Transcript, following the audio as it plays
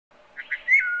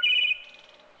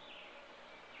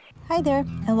Hi there,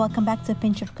 and welcome back to A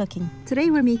Pinch of Cooking. Today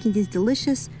we're making these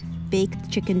delicious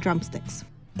baked chicken drumsticks.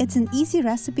 It's an easy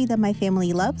recipe that my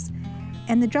family loves,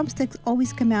 and the drumsticks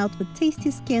always come out with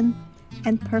tasty skin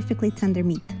and perfectly tender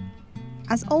meat.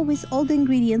 As always, all the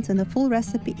ingredients and the full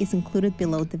recipe is included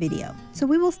below the video. So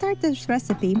we will start this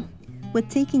recipe with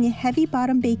taking a heavy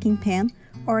bottom baking pan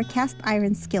or a cast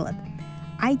iron skillet.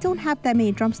 I don't have that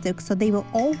many drumsticks, so they will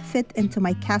all fit into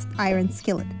my cast iron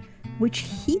skillet, which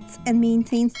heats and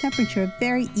maintains temperature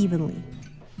very evenly.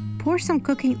 Pour some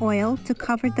cooking oil to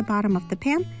cover the bottom of the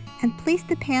pan and place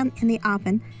the pan in the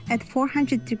oven at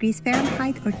 400 degrees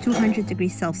Fahrenheit or 200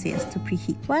 degrees Celsius to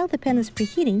preheat. While the pan is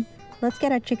preheating, let's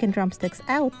get our chicken drumsticks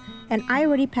out, and I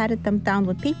already patted them down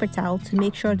with paper towel to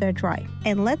make sure they're dry.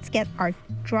 And let's get our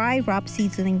dry rub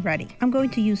seasoning ready. I'm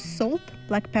going to use salt,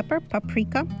 black pepper,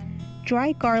 paprika,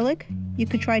 dry garlic, you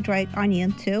could try dry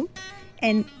onion too,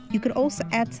 and you could also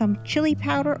add some chili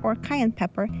powder or cayenne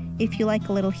pepper if you like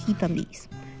a little heat on these.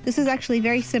 This is actually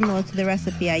very similar to the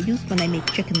recipe I used when I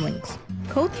make chicken wings.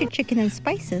 Coat your chicken in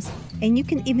spices, and you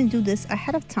can even do this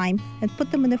ahead of time and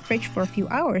put them in the fridge for a few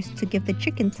hours to give the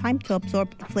chicken time to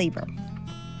absorb the flavor.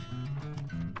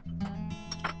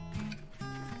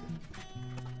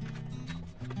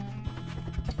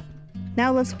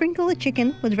 Now let's sprinkle the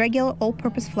chicken with regular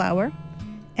all-purpose flour.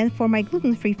 And for my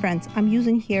gluten-free friends, I'm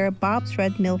using here Bob's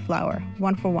Red Mill flour,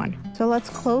 1 for 1. So let's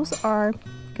close our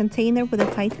container with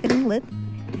a tight-fitting lid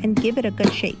and give it a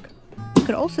good shake. You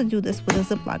could also do this with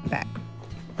a ziplock bag.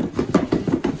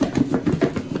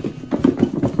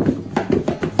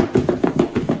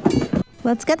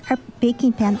 Let's get our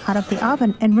baking pan out of the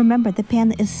oven, and remember the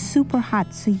pan is super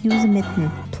hot, so use a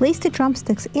mitten. Place the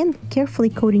drumsticks in, carefully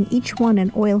coating each one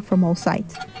in oil from all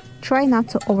sides. Try not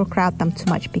to overcrowd them too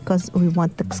much because we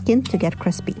want the skin to get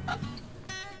crispy.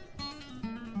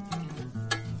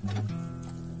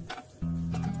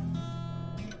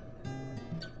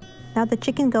 Now the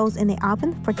chicken goes in the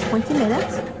oven for 20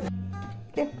 minutes.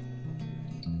 Here.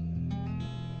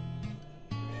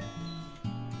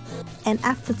 And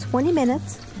after 20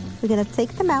 minutes, we're going to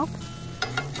take them out,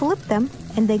 flip them,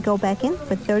 and they go back in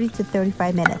for 30 to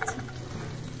 35 minutes.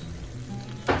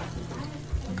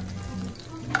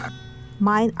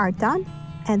 Mine are done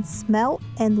and smell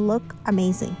and look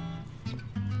amazing.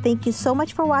 Thank you so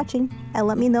much for watching, and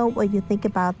let me know what you think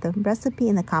about the recipe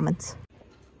in the comments.